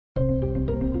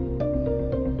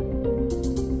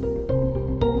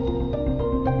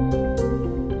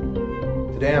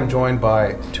Today I'm joined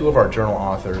by two of our journal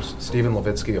authors, Steven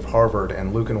Levitsky of Harvard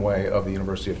and Lucan Way of the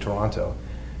University of Toronto.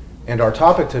 And our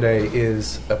topic today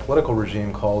is a political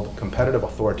regime called Competitive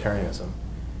Authoritarianism.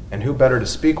 And who better to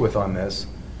speak with on this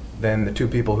than the two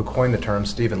people who coined the term,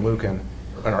 Steven Lucan,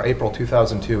 in our April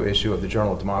 2002 issue of the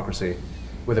Journal of Democracy,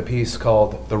 with a piece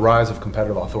called The Rise of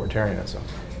Competitive Authoritarianism.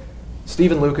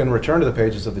 Steven Lucan returned to the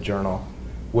pages of the journal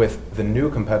with The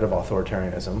New Competitive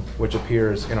Authoritarianism, which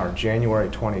appears in our January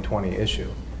 2020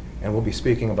 issue. And we'll be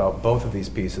speaking about both of these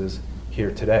pieces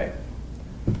here today.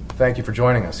 Thank you for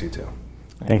joining us, you two.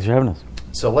 Thanks for having us.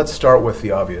 So let's start with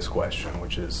the obvious question,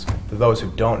 which is, for those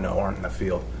who don't know, aren't in the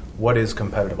field, what is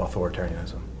competitive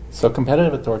authoritarianism? So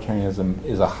competitive authoritarianism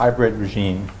is a hybrid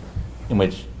regime in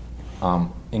which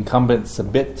incumbents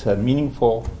submit to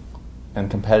meaningful and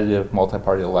competitive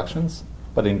multi-party elections,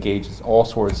 but engages all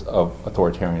sorts of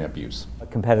authoritarian abuse.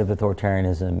 Competitive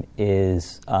authoritarianism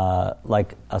is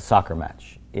like a soccer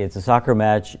match. It's a soccer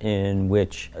match in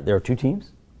which there are two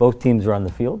teams. Both teams are on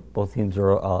the field. Both teams are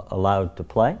allowed to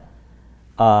play.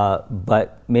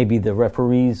 But maybe the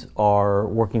referees are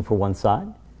working for one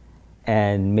side,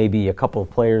 and maybe a couple of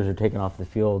players are taken off the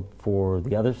field for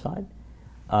the other side,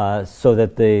 so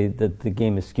that the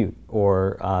game is skewed.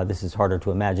 Or this is harder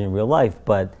to imagine in real life,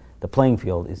 but the playing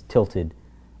field is tilted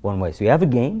one way. So you have a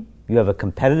game, you have a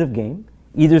competitive game.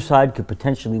 Either side could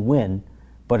potentially win,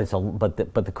 but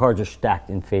the cards are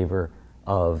stacked in favor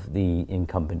of the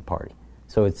incumbent party.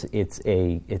 So it's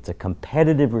a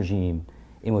competitive regime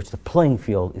in which the playing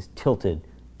field is tilted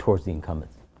towards the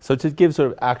incumbents. So to give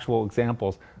sort of actual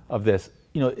examples of this,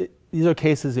 these are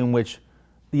cases in which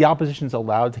the opposition is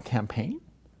allowed to campaign,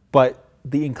 but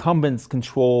the incumbents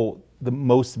control the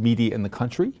most media in the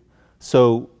country.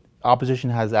 So opposition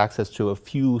has access to a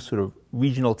few sort of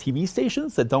regional TV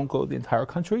stations that don't go the entire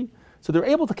country. So they're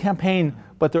able to campaign,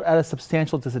 but they're at a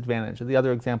substantial disadvantage. And the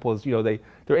other example is,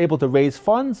 they're able to raise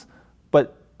funds,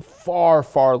 but far,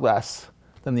 far less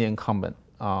than the incumbent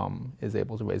is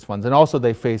able to raise funds. And also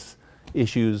they face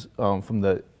issues from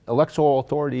the electoral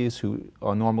authorities who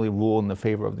normally rule in the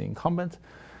favor of the incumbent.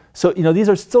 So, these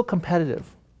are still competitive,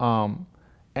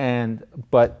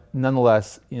 but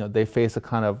nonetheless, they face a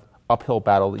kind of uphill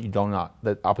battle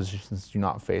that oppositions do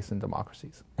not face in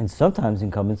democracies. And sometimes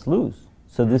incumbents lose.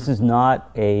 So this is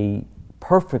not a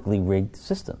perfectly rigged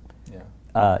system.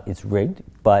 Yeah. It's rigged,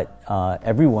 but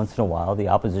every once in a while, the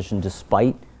opposition,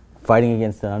 despite fighting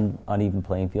against an uneven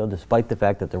playing field, despite the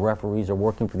fact that the referees are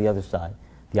working for the other side,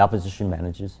 the opposition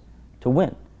manages to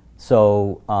win.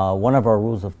 So one of our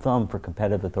rules of thumb for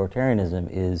competitive authoritarianism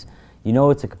is,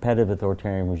 it's a competitive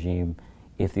authoritarian regime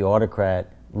if the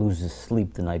autocrat loses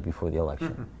sleep the night before the election,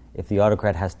 mm-hmm. if the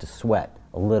autocrat has to sweat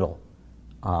a little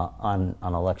on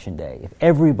election day, if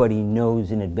everybody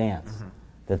knows in advance mm-hmm.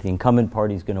 that the incumbent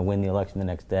party is going to win the election the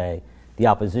next day, the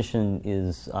opposition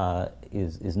is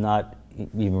not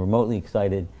even remotely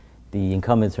excited, the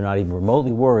incumbents are not even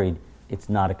remotely worried, it's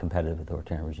not a competitive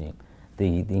authoritarian regime.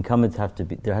 The incumbents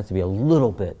there has to be a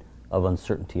little bit of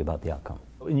uncertainty about the outcome.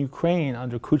 In Ukraine,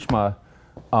 under Kuchma,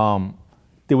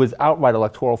 there was outright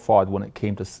electoral fraud when it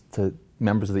came to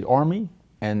members of the army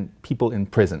and people in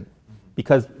prison.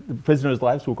 Because the prisoners'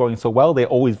 lives were going so well, they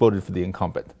always voted for the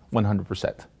incumbent,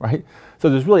 100%, right? So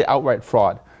there's really outright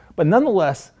fraud. But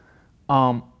nonetheless,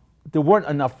 there weren't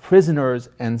enough prisoners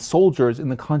and soldiers in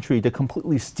the country to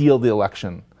completely steal the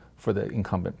election for the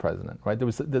incumbent president, right? There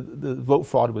was the vote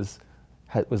fraud was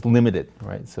limited,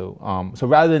 right? So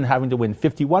rather than having to win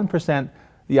 51%,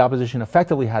 the opposition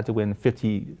effectively had to win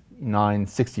 59,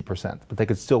 60%, but they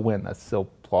could still win. That's still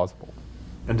plausible.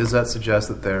 And does that suggest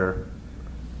that there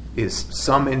is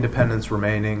some independence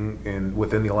remaining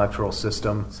within the electoral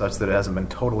system, such that it hasn't been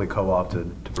totally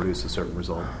co-opted to produce a certain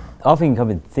result? Often the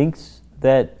incumbent thinks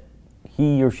that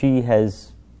he or she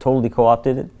has totally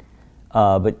co-opted it,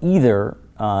 but either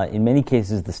in many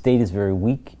cases the state is very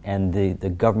weak and the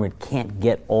government can't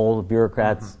get all the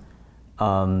bureaucrats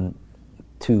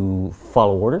to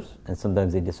follow orders, and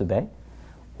sometimes they disobey.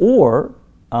 Or,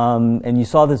 and you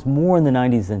saw this more in the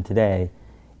 90s than today,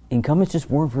 incumbents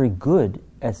just weren't very good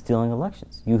at stealing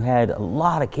elections. You had a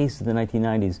lot of cases in the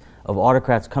 1990s of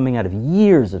autocrats coming out of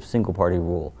years of single-party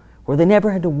rule where they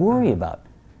never had to worry about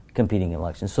competing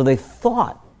elections. So they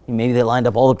thought, maybe they lined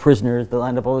up all the prisoners, they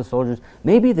lined up all the soldiers,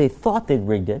 maybe they thought they'd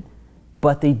rigged it,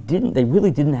 but they didn't. They really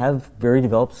didn't have very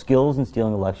developed skills in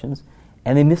stealing elections,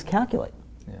 and they miscalculate.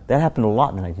 Yeah. That happened a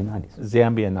lot in the 1990s.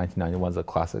 Zambia in 1991 is a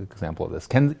classic example of this.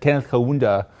 Kenneth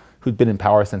Kaunda, who'd been in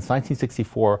power since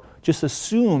 1964, just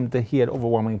assumed that he had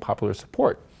overwhelming popular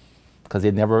support because he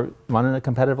had never run in a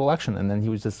competitive election, and then he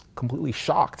was just completely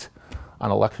shocked on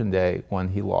election day when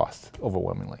he lost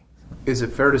overwhelmingly. Is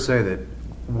it fair to say that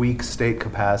weak state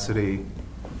capacity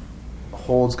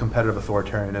holds competitive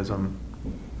authoritarianism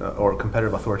or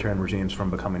competitive authoritarian regimes from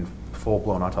becoming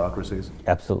full-blown autocracies?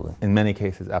 Absolutely. In many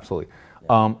cases, absolutely.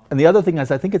 And the other thing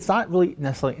is, I think it's not really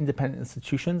necessarily independent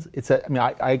institutions. It's I mean,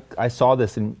 I saw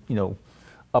this in,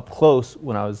 up close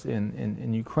when I was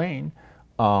in Ukraine,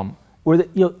 where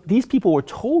these people were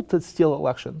told to steal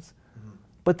elections,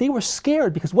 but they were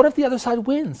scared because what if the other side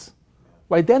wins?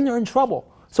 Right, then they're in trouble.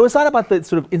 So it's not about the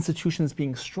sort of institutions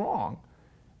being strong.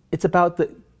 It's not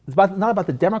about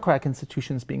the democratic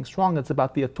institutions being strong. It's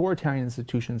about the authoritarian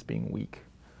institutions being weak,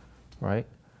 right?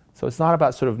 So it's not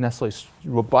about sort of necessarily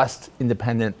robust,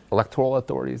 independent electoral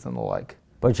authorities and the like.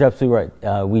 But you're absolutely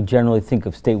right. We generally think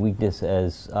of state weakness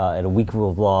as, and a weak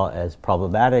rule of law as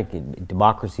problematic.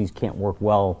 Democracies can't work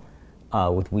well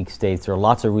with weak states. There are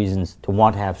lots of reasons to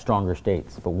want to have stronger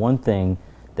states. But one thing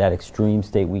that extreme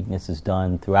state weakness has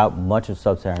done throughout much of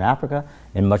sub-Saharan Africa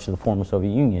and much of the former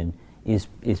Soviet Union is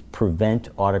prevent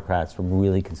autocrats from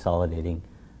really consolidating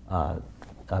a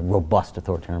robust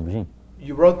authoritarian regime.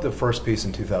 You wrote the first piece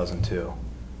in 2002.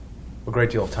 A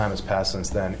great deal of time has passed since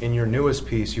then. In your newest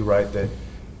piece, you write that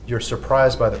you're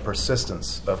surprised by the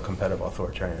persistence of competitive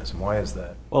authoritarianism. Why is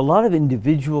that? Well, a lot of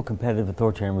individual competitive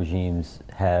authoritarian regimes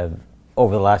have,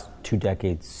 over the last 2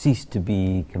 decades, ceased to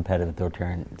be competitive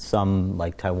authoritarian. Some,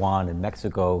 like Taiwan and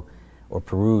Mexico or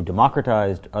Peru,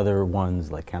 democratized. Other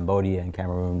ones, like Cambodia and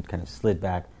Cameroon, kind of slid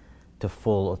back to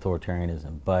full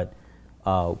authoritarianism. But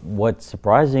what's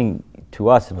surprising to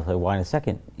us, and I'll tell you why in a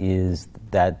second, is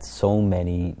that so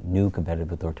many new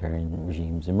competitive authoritarian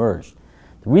regimes emerged.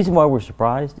 The reason why we're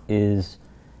surprised is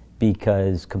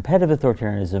because competitive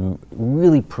authoritarianism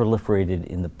really proliferated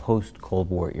in the post-Cold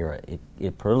War era.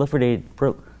 It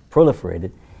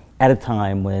proliferated at a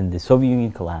time when the Soviet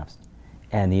Union collapsed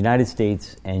and the United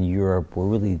States and Europe were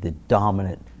really the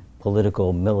dominant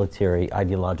political, military,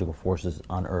 ideological forces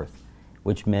on Earth,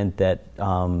 which meant that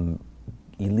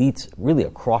elites really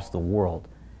across the world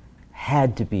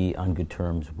had to be on good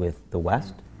terms with the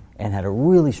West and had a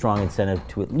really strong incentive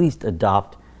to at least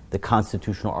adopt the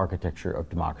constitutional architecture of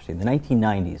democracy. In the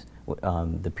 1990s,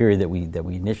 the period that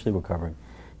we initially were covering,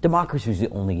 democracy was the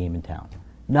only game in town.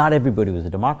 Not everybody was a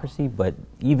democracy, but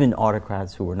even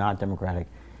autocrats who were not democratic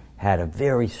had a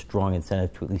very strong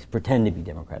incentive to at least pretend to be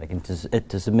democratic and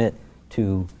to submit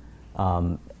to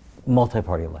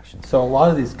multi-party elections. So a lot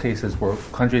of these cases were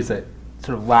countries that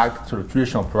sort of lacked sort of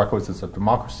traditional prerequisites of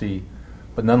democracy,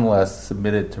 but nonetheless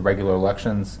submitted to regular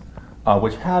elections,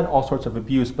 which had all sorts of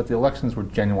abuse, but the elections were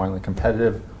genuinely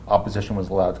competitive. Opposition was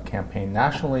allowed to campaign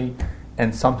nationally,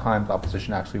 and sometimes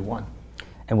opposition actually won.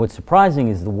 And what's surprising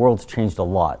is the world's changed a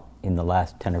lot in the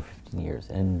last 10 or 15 years,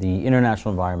 and the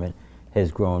international environment has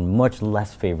grown much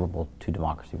less favorable to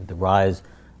democracy. With the rise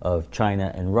of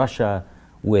China and Russia,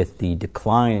 with the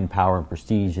decline in power and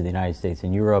prestige of the United States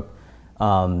and Europe,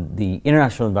 the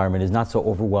international environment is not so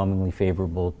overwhelmingly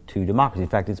favorable to democracy. In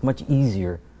fact, it's much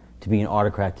easier to be an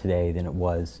autocrat today than it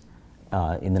was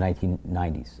in the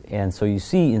 1990s. And so you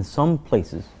see in some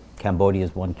places, Cambodia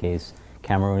is one case,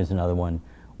 Cameroon is another one,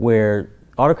 where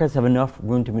autocrats have enough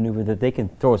room to maneuver that they can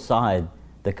throw aside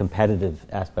the competitive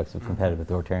aspects of competitive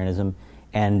authoritarianism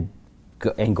and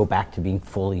go back to being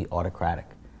fully autocratic.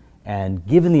 And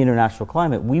given the international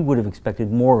climate, we would have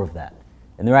expected more of that.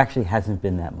 And there actually hasn't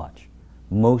been that much.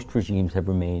 Most regimes have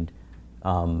remained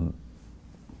minimally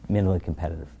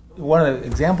competitive. One of the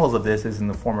examples of this is in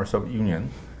the former Soviet Union,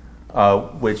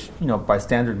 which, by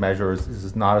standard measures,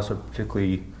 is not a sort of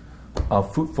particularly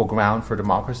fruitful ground for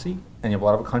democracy. And you have a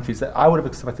lot of countries that I would have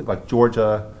expected, like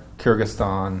Georgia,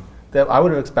 Kyrgyzstan, that I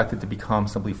would have expected to become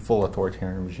simply full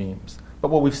authoritarian regimes. But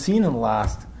what we've seen in the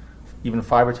last even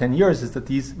 5 or 10 years is that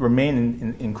these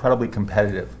remain incredibly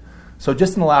competitive. So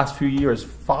just in the last few years,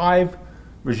 5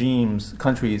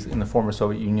 countries in the former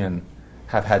Soviet Union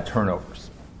have had turnovers,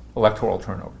 electoral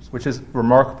turnovers, which is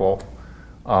remarkable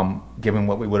given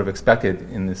what we would have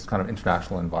expected in this kind of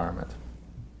international environment.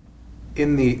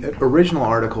 In the original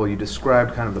article, you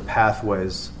described kind of the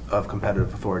pathways of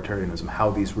competitive authoritarianism, how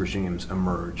these regimes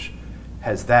emerge.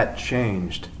 Has that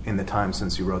changed in the time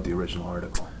since you wrote the original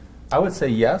article? I would say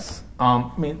yes.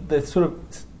 The sort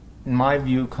of, in my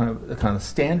view, kind of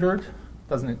standard,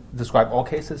 doesn't describe all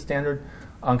cases, standard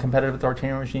competitive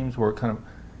authoritarian regimes were kind of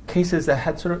cases that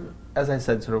had sort of, as I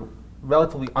said, sort of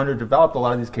relatively underdeveloped. A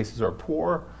lot of these cases are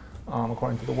poor,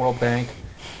 according to the World Bank,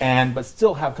 but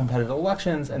still have competitive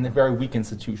elections and they're very weak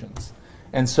institutions.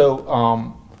 And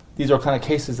so these are kind of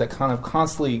cases that kind of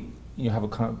constantly, have a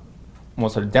kind of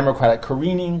almost sort of democratic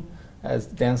careening, as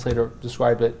Dan Slater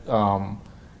described it,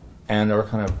 and are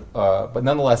kind of, but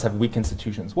nonetheless have weak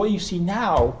institutions. What you see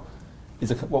now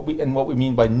what we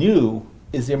mean by new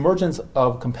is the emergence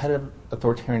of competitive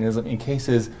authoritarianism in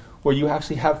cases where you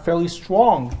actually have fairly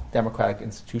strong democratic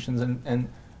institutions and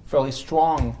fairly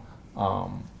strong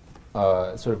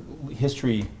sort of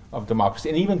history of democracy.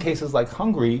 And even cases like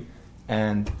Hungary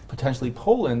and potentially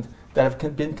Poland that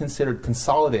have been considered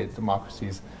consolidated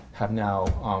democracies have now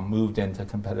moved into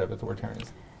competitive authoritarianism.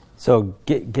 So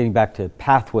getting back to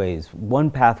pathways, one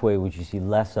pathway which you see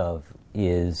less of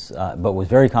is, but was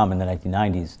very common in the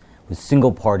 1990s, was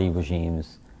single-party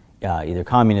regimes, either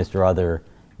communist or other,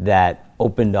 that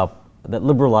opened up, that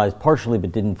liberalized partially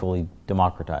but didn't fully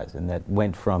democratize, and that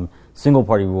went from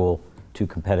single-party rule to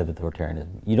competitive authoritarianism.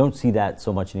 You don't see that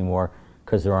so much anymore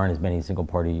because there aren't as many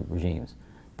single-party regimes.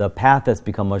 The path that's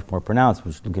become much more pronounced,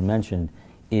 which Lucan mentioned,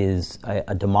 is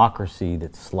a democracy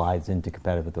that slides into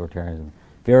competitive authoritarianism,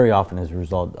 very often as a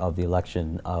result of the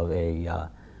election of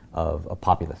a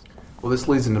populist. Well, this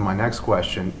leads into my next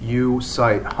question. You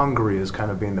cite Hungary as kind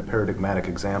of being the paradigmatic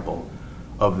example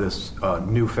of this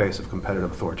new face of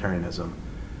competitive authoritarianism.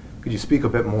 Could you speak a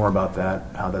bit more about that,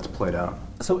 how that's played out?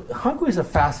 So Hungary is a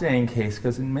fascinating case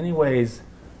because in many ways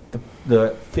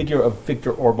the figure of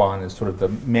Viktor Orban is sort of the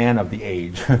man of the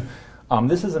age.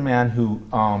 This is a man who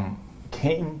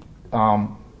came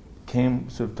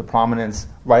sort of to prominence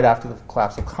right after the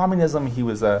collapse of communism. He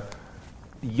was a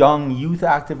young youth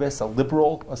activist, a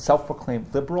liberal, a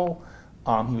self-proclaimed liberal.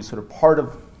 He was sort of part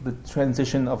of the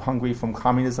transition of Hungary from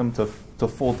communism to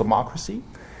full democracy.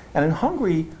 And in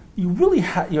Hungary, you really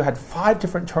had 5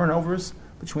 different turnovers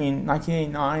between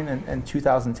 1989 and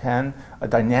 2010, a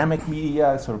dynamic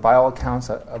media, sort of by all accounts,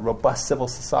 a robust civil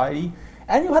society.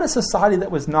 And you had a society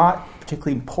that was not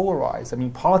particularly polarized. I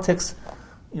mean, politics,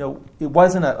 it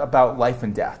wasn't about life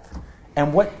and death.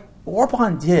 And what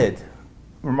Orban did,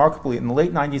 remarkably, in the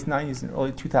late 90s and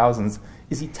early 2000s,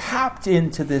 is he tapped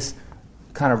into this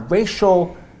kind of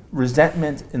racial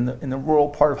resentment in the rural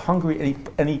part of Hungary,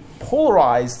 and he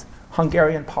polarized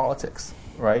Hungarian politics,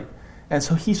 right? And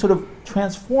so he sort of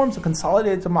transforms a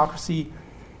consolidated democracy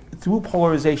through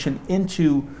polarization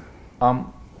into,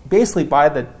 basically by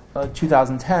the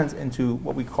 2010s, into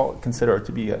what we consider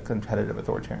to be a competitive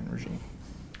authoritarian regime.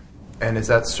 And is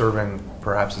that serving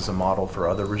perhaps as a model for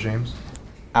other regimes?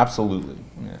 Absolutely.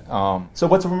 So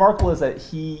what's remarkable is that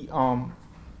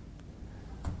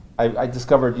I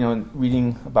discovered, in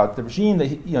reading about the regime, that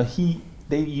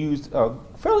they used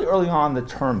fairly early on the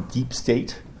term deep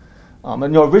state.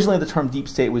 Originally the term deep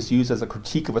state was used as a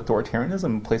critique of authoritarianism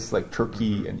in places like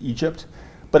Turkey and Egypt,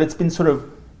 but it's been sort of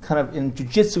kind of in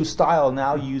jiu-jitsu style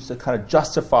now used to kind of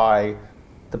justify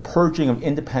the purging of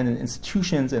independent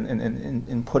institutions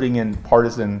and putting in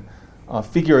partisan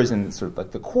figures in sort of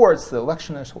like the courts, the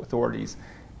election authorities.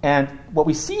 And what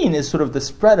we've seen is sort of the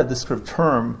spread of this sort of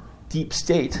term deep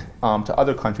state to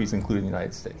other countries, including the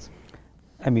United States.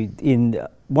 I mean,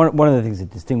 one of the things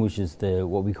that distinguishes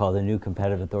what we call the new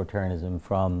competitive authoritarianism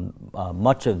from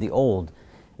much of the old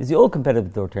is the old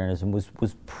competitive authoritarianism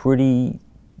was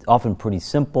often pretty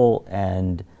simple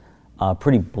and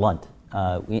pretty blunt.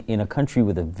 In a country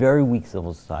with a very weak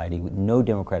civil society, with no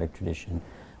democratic tradition,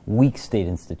 weak state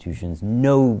institutions,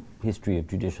 no history of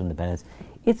judicial independence,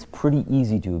 it's pretty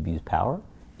easy to abuse power.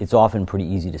 It's often pretty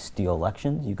easy to steal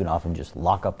elections. You can often just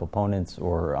lock up opponents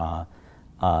or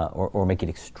make it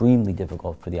extremely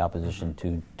difficult for the opposition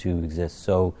to exist.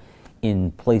 So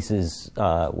in places,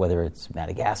 whether it's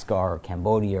Madagascar or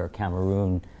Cambodia or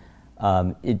Cameroon,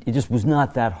 it just was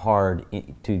not that hard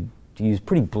to use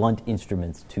pretty blunt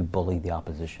instruments to bully the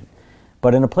opposition.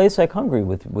 But in a place like Hungary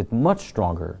with much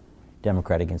stronger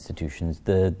democratic institutions,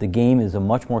 the game is a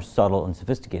much more subtle and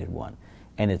sophisticated one.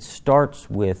 And it starts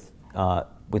with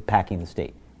packing the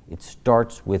state. It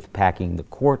starts with packing the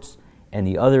courts and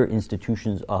the other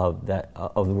institutions of the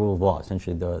rule of law,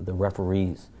 essentially the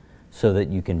referees, so that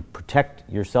you can protect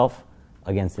yourself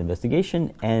against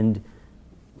investigation and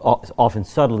often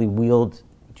subtly wield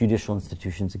judicial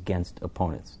institutions against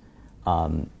opponents,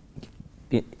 often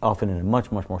in a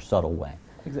much more subtle way.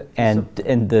 Exactly.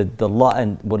 And the law,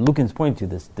 and what Lucan's pointing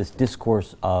to, this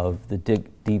discourse of the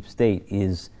deep state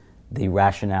is the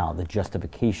rationale, the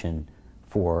justification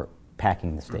for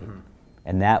packing the state. Mm-hmm.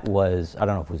 And that was, I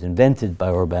don't know if it was invented by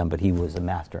Orban, but he was a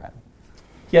master at it.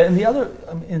 Yeah, and the other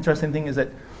interesting thing is that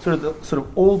the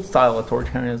old style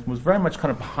authoritarianism was very much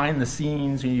kind of behind the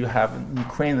scenes. You have in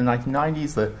Ukraine in the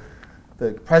 1990s,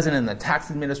 the president and the tax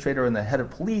administrator and the head of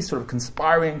police sort of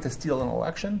conspiring to steal an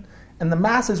election. And the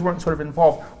masses weren't sort of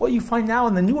involved. What you find now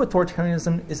in the new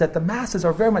authoritarianism is that the masses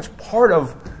are very much part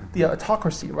of the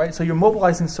autocracy, right? So you're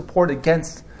mobilizing support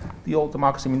against the old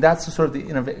democracy. I mean, that's the sort of the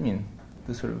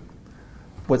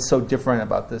what's so different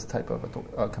about this type of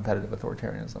competitive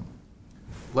authoritarianism.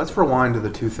 Let's rewind to the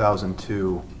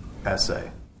 2002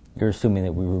 essay. You're assuming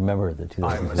that we remember the 2002.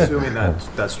 I'm assuming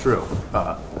that's true.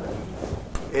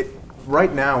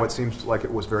 Right now, it seems like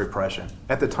it was very prescient.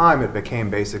 At the time, it became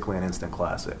basically an instant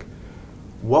classic.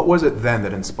 What was it then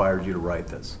that inspired you to write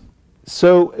this?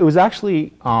 So it was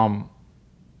actually,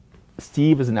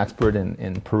 Steve is an expert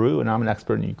in Peru, and I'm an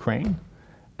expert in Ukraine.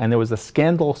 And there was a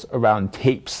scandal around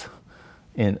tapes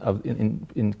in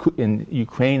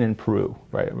Ukraine and Peru,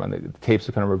 right? Around the tapes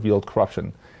that kind of revealed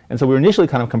corruption. And so we were initially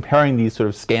kind of comparing these sort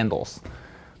of scandals.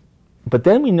 But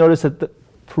then we noticed that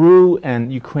Peru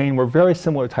and Ukraine were very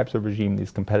similar types of regime,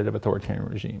 these competitive authoritarian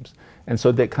regimes. And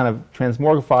so they kind of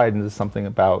transmogrified into something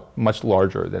about much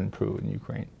larger than Peru and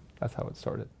Ukraine. That's how it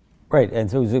started. Right,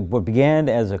 and so what began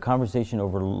as a conversation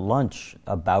over lunch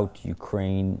about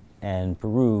Ukraine and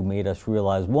Peru made us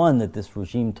realize, one, that this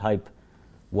regime type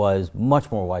was much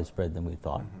more widespread than we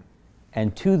thought,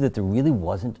 and two, that there really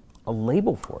wasn't a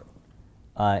label for it.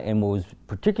 And what was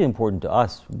particularly important to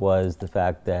us was the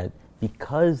fact that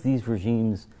because these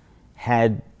regimes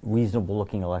had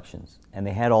reasonable-looking elections and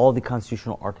they had all the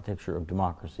constitutional architecture of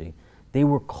democracy, they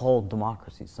were called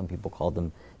democracies. Some people called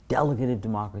them delegated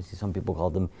democracies, some people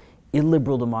called them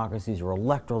illiberal democracies or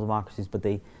electoral democracies, but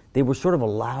they were sort of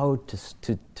allowed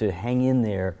to hang in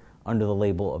there under the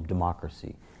label of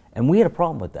democracy. And we had a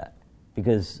problem with that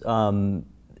because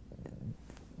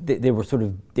they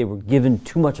were given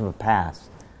too much of a pass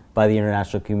by the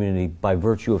international community by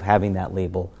virtue of having that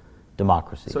label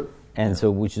democracy.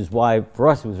 So which is why for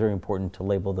us it was very important to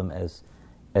label them as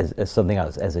something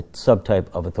else, as a subtype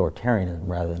of authoritarianism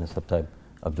rather than a subtype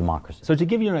of democracy. So to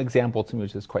give you an example to me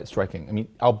which is quite striking, I mean,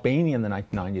 Albania in the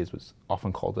 1990s was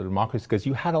often called a democracy because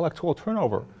you had electoral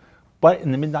turnover. But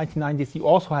in the mid-1990s, you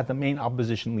also had the main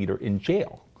opposition leader in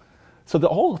jail. So the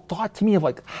whole thought to me of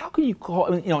like, how can you call,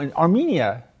 I mean, in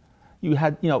Armenia, you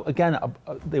had, again,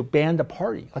 they banned a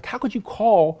party. Like, how could you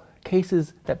call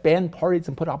cases that banned parties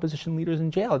and put opposition leaders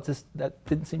in jail? It just, that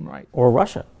didn't seem right. Or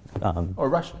Russia. Or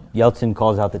Russia. Yeltsin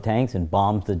calls out the tanks and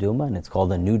bombs the Duma, and it's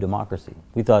called a new democracy.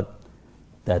 We thought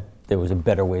that there was a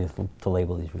better way to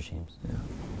label these regimes. Yeah.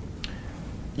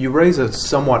 You raise a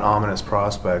somewhat ominous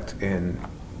prospect in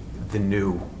the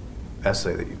new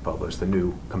essay that you've published, the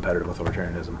new Competitive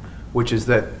Authoritarianism, which is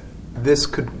that this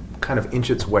could kind of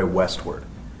inch its way westward.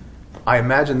 I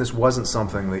imagine this wasn't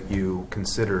something that you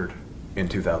considered in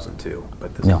 2002,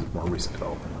 but this is more recent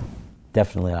development.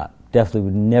 Definitely not. Definitely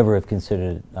would never have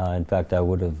considered it. In fact, I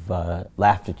would have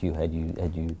laughed at you had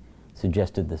you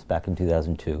suggested this back in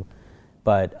 2002.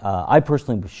 But I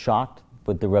personally was shocked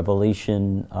with the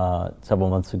revelation several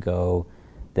months ago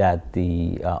that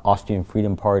the Austrian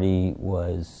Freedom Party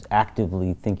was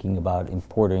actively thinking about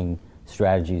importing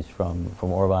strategies from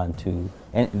Orban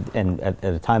and at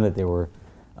a time that they were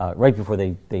right before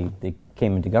they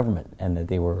came into government, and that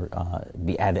they were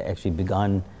had actually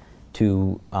begun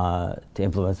to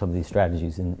implement some of these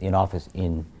strategies in office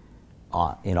in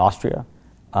Austria.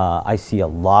 I see a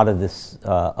lot of this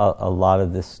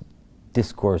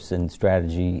discourse and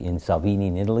strategy in Salvini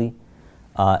in Italy,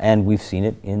 and we've seen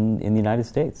it in the United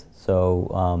States.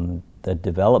 So the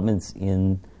developments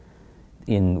in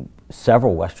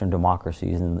several Western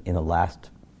democracies in the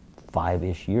last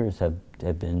 5-ish years have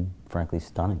been frankly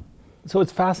stunning. So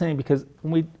it's fascinating because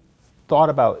when we thought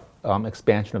about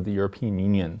expansion of the European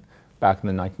Union back in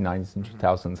the 1990s and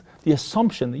 2000s, the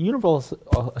assumption, the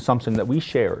universal assumption that we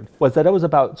shared was that it was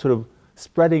about sort of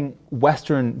spreading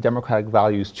Western democratic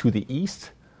values to the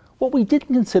East. What we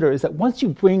didn't consider is that once you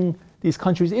bring these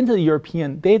countries into the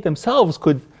European, they themselves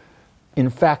could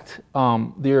infect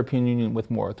the European Union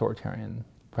with more authoritarian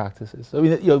practices. So, we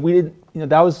didn't,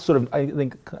 that was sort of, I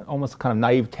think, almost kind of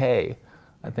naivete,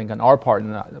 I think, on our part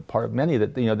and the part of many,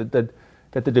 that,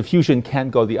 that the diffusion can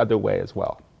go the other way as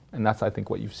well. And that's, I think,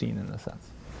 what you've seen in a sense.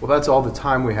 Well, that's all the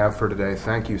time we have for today.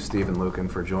 Thank you, Steven Lucan,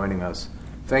 for joining us.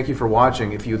 Thank you for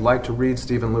watching. If you'd like to read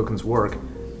Steven Lucan's work,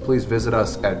 please visit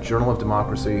us at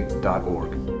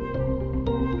journalofdemocracy.org.